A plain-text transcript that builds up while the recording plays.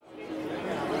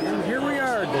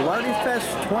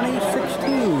Ghoulardifest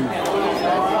 2016.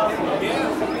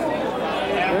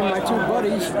 They're my two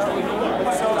buddies. So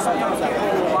sometimes I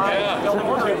pull a line, they'll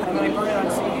order it, and they put it on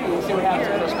CD, and see what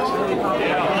happens. It's really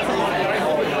popular.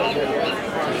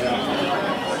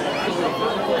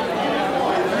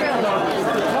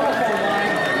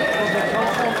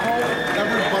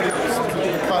 Everybody was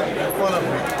cut in front of me.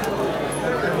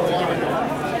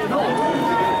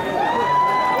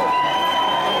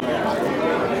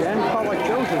 Dan Pollock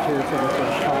Jones is here for the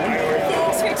first time.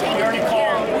 Thanks for taking me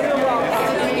here.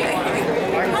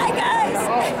 Hi guys.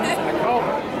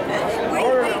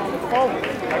 Wait.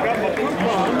 I got my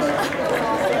coupons.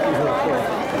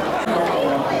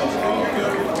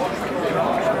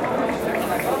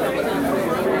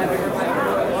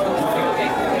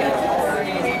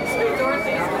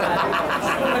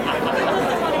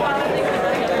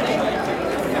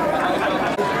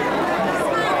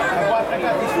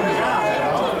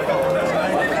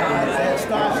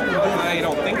 I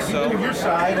don't think so. Your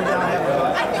side and down that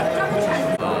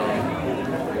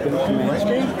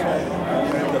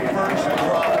the first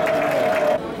drop.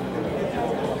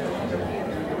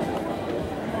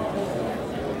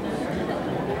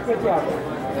 Good job.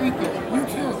 Thank you. You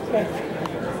too.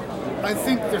 I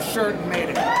think the shirt made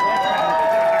it.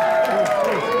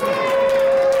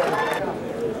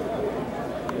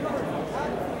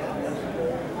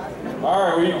 All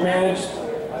right, we've managed,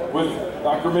 with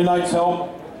Dr. Midnight's help,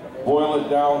 boil it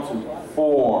down to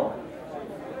 4.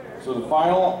 So the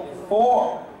final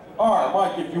 4 are,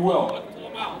 Mike, if you will.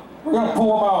 We're going to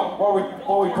pull them out. What are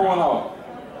we pulling out?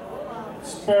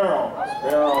 Sparrow.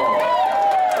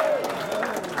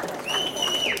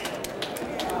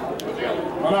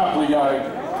 Monopoly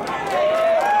guy.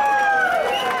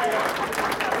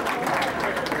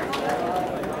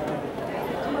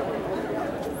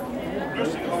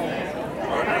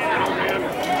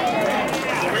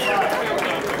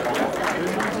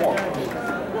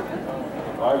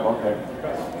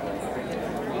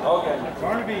 Okay.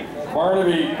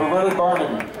 Barnaby, perverted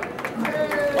Barnaby.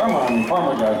 Come on,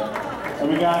 farmer guy. And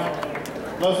we got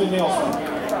Leslie Nielsen.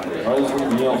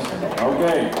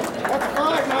 Okay. That's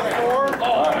 5, not 4.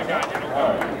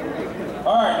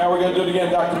 All right, now we're going to do it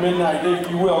again, Dr. Midnight, if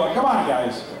you will. Come on,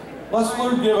 guys. Let's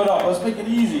give it up. Let's make it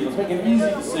easy. Let's make an easy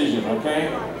decision, okay?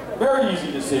 Very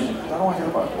easy decision. I don't want to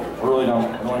hear about it. I really don't.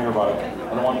 I don't want to hear about it.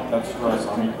 I don't want that stress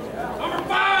on me. Number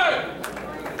 5!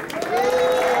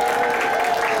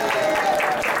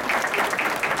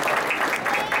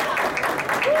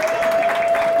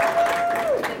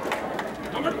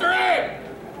 Number 3!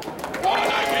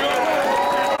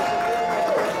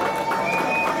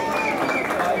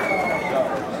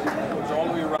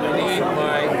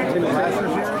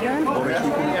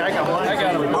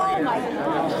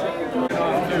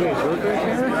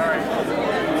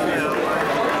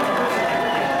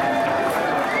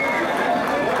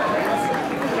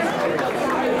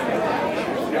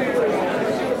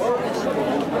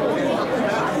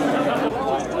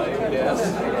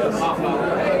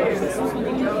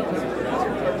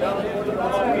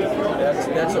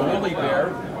 That's a woolly bear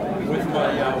with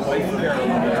my wife Carol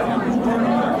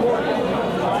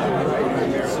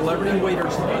there. Celebrity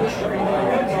waiter's lunch.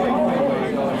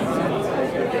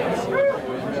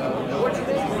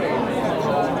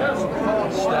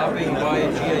 Stopping by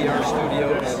GAR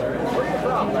Studios.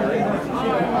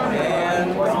 And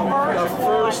the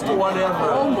first one ever.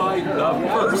 Oh my God. The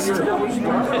first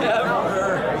one ever.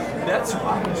 That's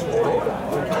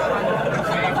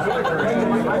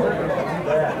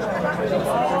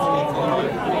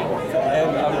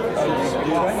and I was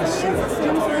trying to see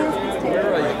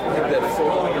where I have that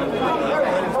photo.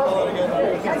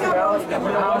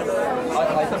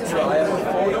 I have a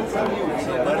photo from you.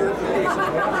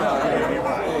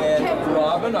 And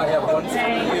Robin, I have one from you.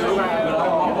 And I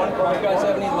want one. Do you guys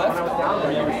have any left? Or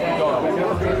are you gone?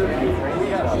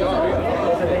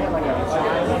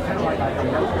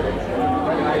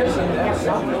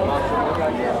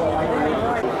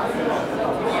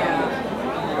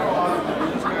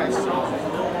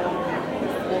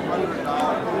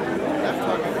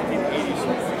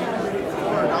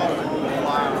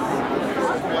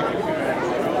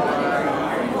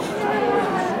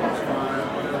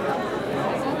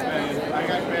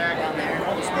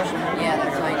 Yeah,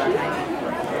 that's right.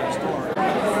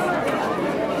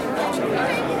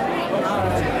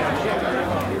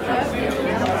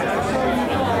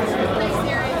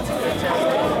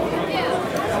 Yeah.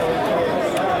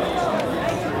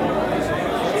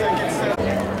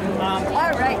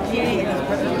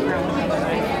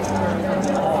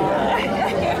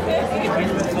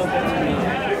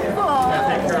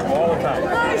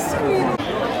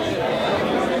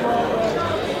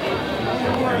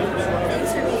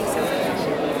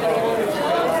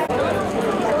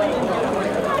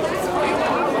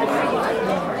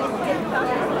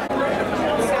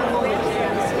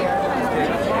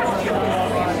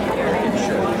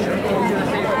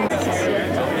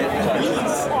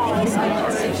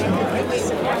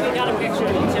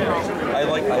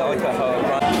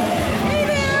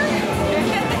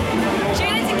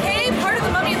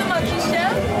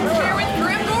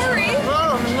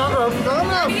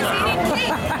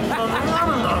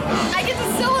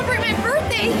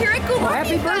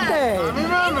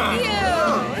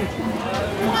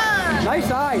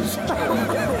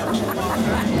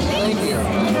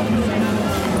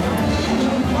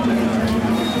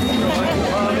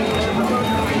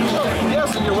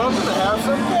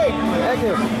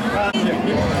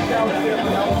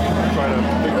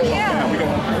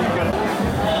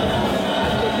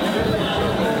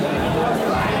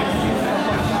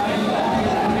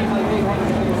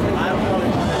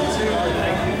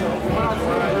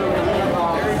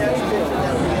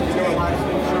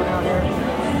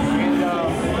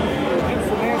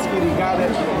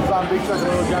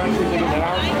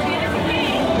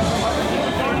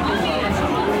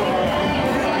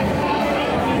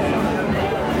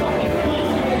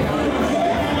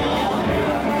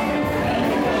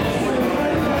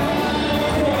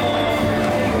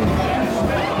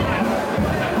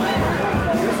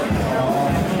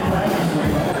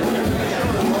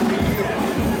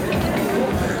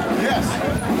 Yes.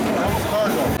 That was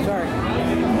cargo. Sorry.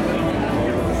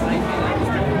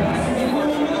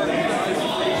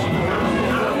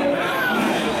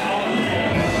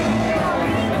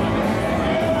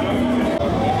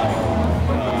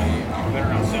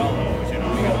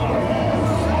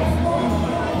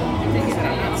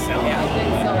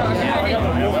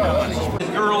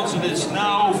 Girls, and it's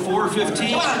now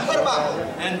 4:15.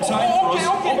 And time for us. You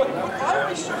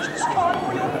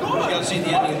gotta see the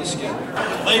ending of the skit.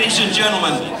 Ladies and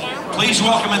gentlemen, please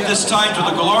welcome at this time to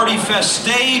the Ghoulardifest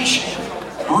stage,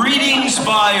 readings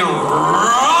by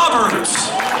Robert.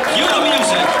 Cue the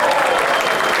music.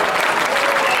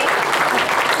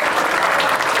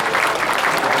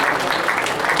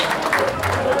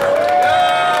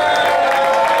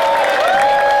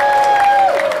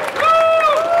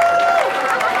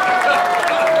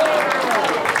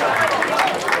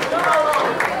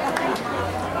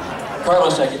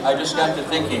 Carlos, I just got to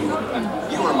thinking,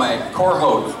 you were my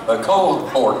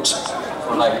cohort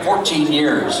for like 14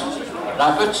 years. And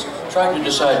I've been trying to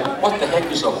decide, what the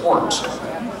heck is a hort?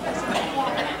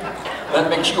 That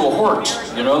makes you a hort,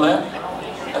 you know that?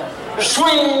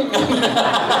 Swing!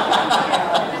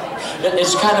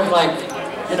 It's kind of like,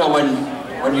 you know,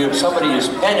 when somebody is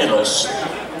penniless,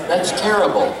 that's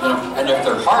terrible. You know? And if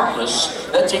they're heartless,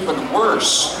 that's even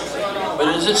worse. But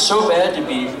is it so bad to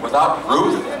be without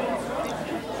Ruth?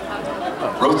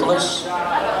 Ruthless?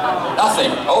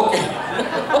 Nothing. Okay.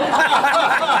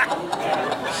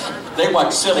 They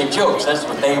want silly jokes. That's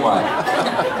what they want.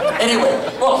 Anyway,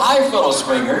 well, hi, fellow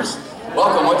swingers.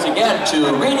 Welcome once again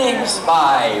to Readings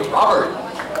by Robert.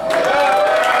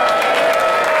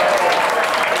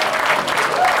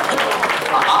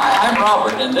 I'm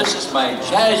Robert, and this is my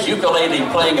jazz ukulele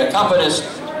playing accompanist,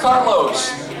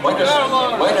 Carlos.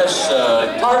 Buenas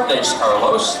tardes,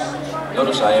 Carlos.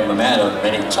 Notice I am a man of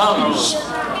many tongues.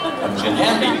 Comes in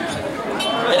handy.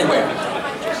 Anyway,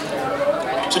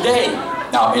 today,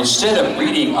 now instead of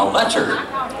reading a letter,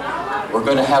 we're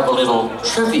going to have a little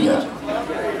trivia.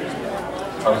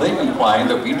 Are they implying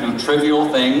that we do trivial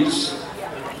things?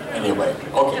 Anyway,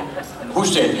 okay. Who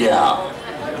said yeah?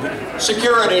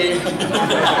 Security!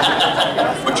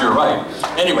 But you're right.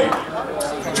 Anyway,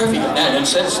 trivia. And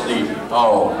since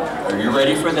are you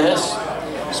ready for this?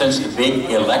 Since the big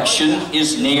election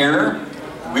is near,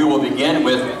 we will begin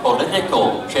with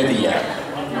political trivia.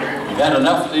 You've had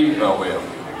enough of the, well,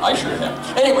 I sure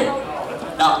have. Anyway,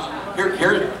 now,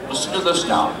 here, listen to this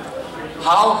now.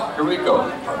 Here we go.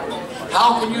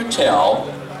 How can you tell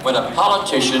when a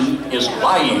politician is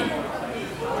lying?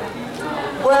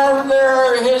 When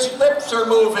his lips are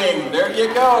moving. There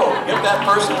you go. Give that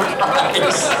person a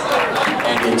prize.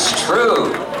 And it's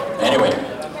true. Anyway,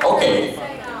 okay.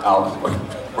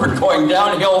 We're going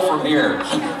downhill from here.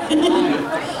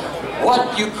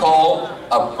 What do you call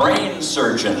a brain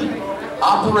surgeon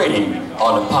operating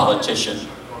on a politician?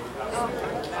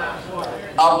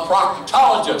 A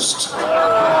proctologist.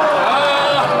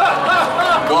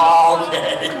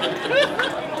 Okay.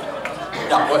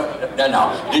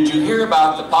 Now, did you hear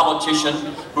about the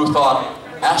politician who thought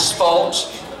asphalt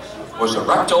was a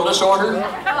rectal disorder?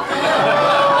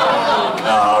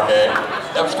 Okay.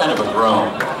 That was kind of a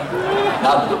groan.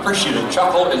 Not an appreciative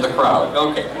chuckle in the crowd.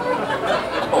 Okay.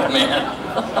 Oh, man.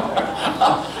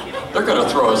 They're going to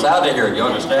throw us out of here, you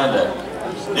understand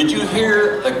that? Did you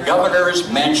hear the governor's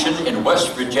mansion in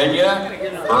West Virginia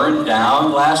burned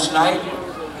down last night?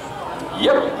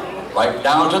 Yep, right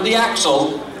down to the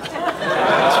axle.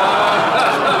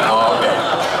 Okay.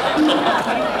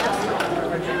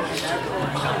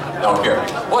 Now here,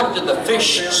 what did the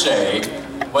fish say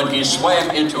when he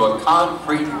swam into a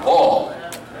concrete wall?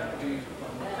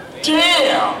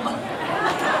 Damn!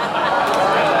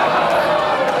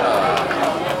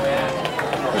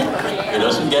 It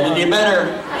doesn't get any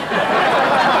better.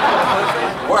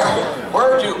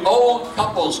 Where do old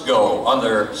couples go on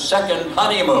their second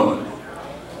honeymoon?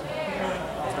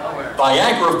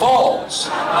 Niagara Falls.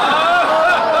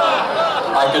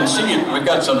 I can see it. We've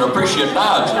got some appreciative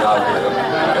nods out here.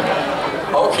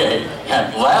 Okay,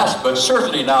 and last but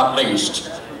certainly not least,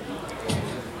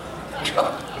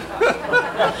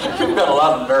 you've got a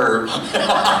lot of nerve.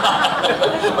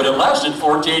 But it lasted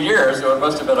 14 years, so it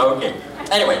must have been okay.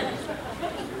 Anyway,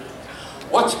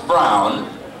 what's brown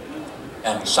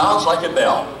and sounds like a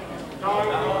bell?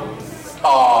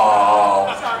 Oh.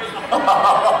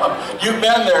 You've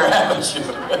been there, haven't you?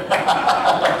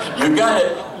 You got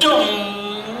it.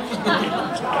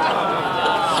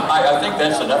 I think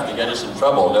that's enough to get us in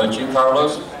trouble, don't you,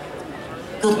 Carlos?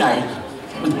 Good night.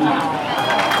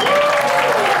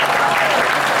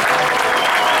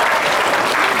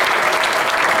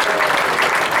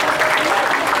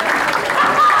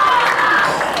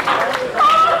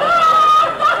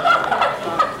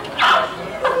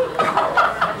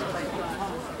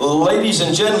 Ladies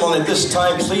and gentlemen, at this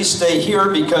time, please stay here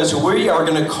because we are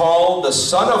going to call the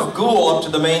Son of Ghoul up to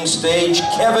the main stage.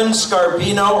 Kevin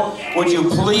Scarpino, would you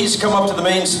please come up to the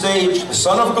main stage? The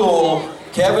Son of Ghoul,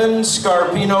 Kevin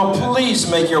Scarpino, please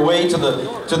make your way to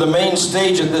the main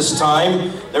stage at this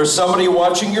time. There's somebody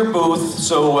watching your booth,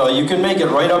 so you can make it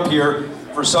right up here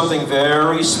for something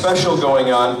very special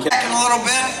going on. Back in a little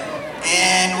bit,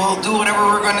 and we'll do whatever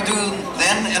we're going to do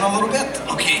then in a little bit.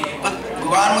 Okay, but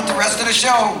move on with the rest of the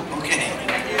show. Okay.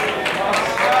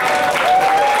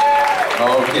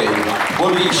 Okay,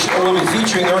 we'll be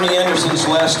featuring Ernie Anderson's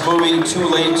last movie, Too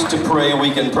Late to Pray.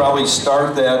 We can probably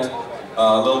start that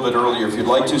a little bit earlier if you'd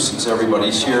like to, since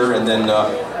everybody's here, and then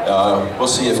we'll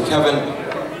see if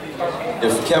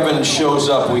Kevin shows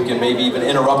up. We can maybe even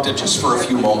interrupt it just for a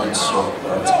few moments. So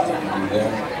do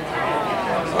that.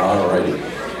 All righty.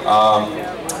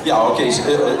 Yeah, okay, so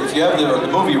if you have the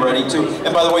movie ready too.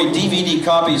 And by the way, DVD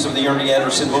copies of the Ernie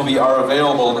Anderson movie are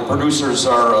available. The producers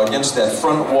are against that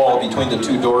front wall between the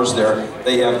two doors there.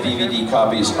 They have DVD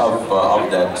copies of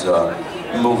that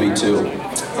movie too.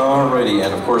 Alrighty,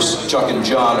 and of course, Chuck and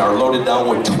John are loaded down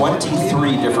with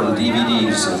 23 different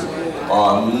DVDs.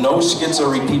 No skits are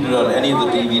repeated on any of the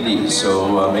DVDs,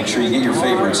 so make sure you get your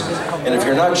favorites. And if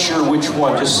you're not sure which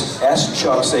one, just ask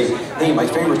Chuck, say, hey, my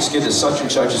favorite skit is such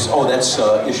and such. Oh, that's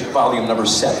issue volume number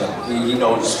 7. He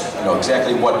knows,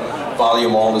 exactly what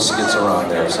volume all the skits are on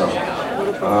there. So,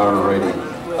 alrighty.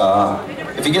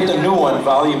 If you get the new one,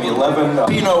 volume 11,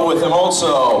 Pino with him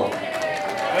also.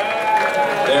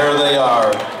 There they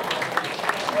are.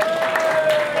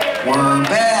 We're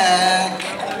back.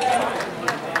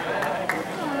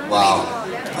 Wow.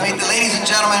 Ladies and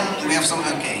gentlemen, we have some,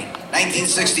 okay.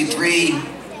 1963,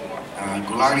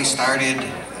 Ghoulardi started,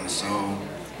 and so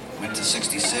went to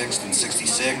 66, then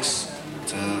 66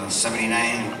 to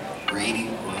 79, or 80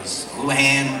 was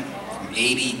Houlihan. From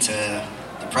 80 to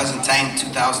the present time,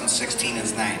 2016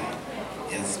 is 9,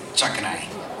 is Chuck and I.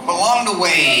 Along the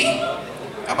way,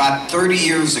 about 30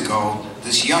 years ago,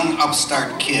 this young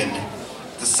upstart kid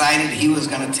decided he was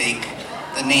going to take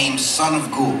the name Son of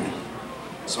Ghoul.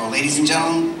 So, ladies and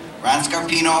gentlemen, Ron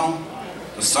Scarpino,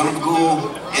 the Son of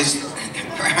Ghoul, is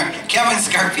Kevin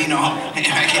Scarpino.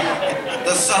 Kevin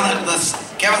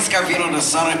Scarpino, the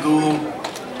Son of Ghoul,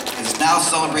 is now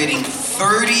celebrating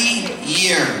 30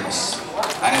 years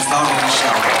on his television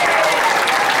show.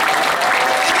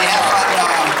 And we have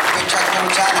with Chuck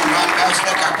Middleton and Ron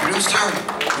Garstick, our producer,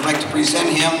 we'd like to present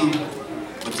him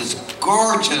with this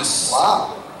gorgeous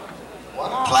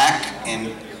plaque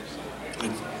and.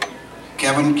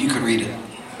 Kevin, you could read it.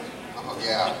 Oh,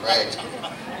 yeah, right.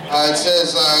 It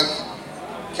says,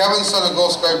 Kevin, Son of Ghoul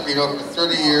Scarpino, for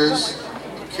 30 years,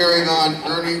 carrying on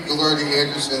Ernie Ghoulardi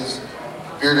Anderson's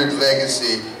bearded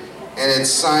legacy. And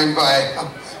it's signed by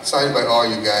all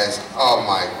you guys. Oh,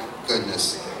 my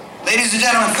goodness. Ladies and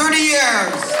gentlemen, 30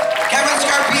 years, Kevin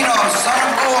Scarpino, Son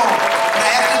of Ghoul. And I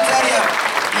have to tell you,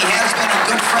 he has been a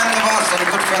good friend of us and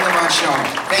a good friend of our show.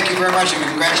 Thank you very much and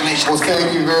congratulations. Well,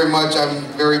 thank you very much. I'm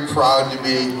very proud to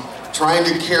be trying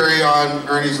to carry on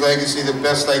Ernie's legacy the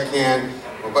best I can.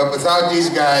 But without these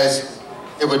guys,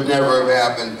 it would never have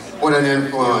happened. What an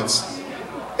influence.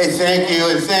 Hey, thank you,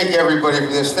 and thank everybody for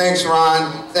this. Thanks,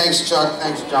 Ron. Thanks, Chuck.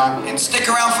 Thanks, John. And stick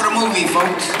around for the movie,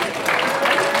 folks.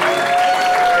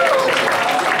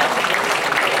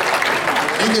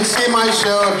 You can see my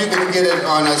show if you can get it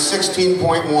on a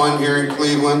 16.1 here in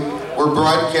Cleveland. We're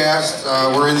broadcast.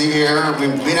 We're in the air. We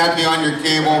may not be on your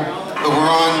cable, but we're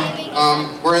on.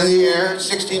 We're in the air.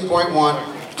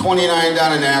 16.1, 29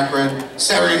 down in Akron.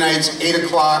 Saturday nights, 8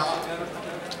 o'clock.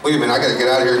 Wait a minute, I got to get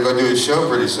out of here and go do a show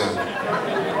pretty soon.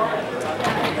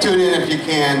 Tune in if you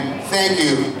can. Thank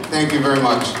you. Thank you very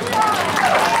much.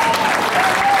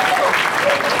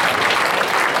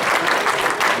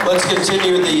 Let's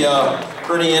continue the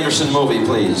Ernie Anderson movie,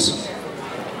 please.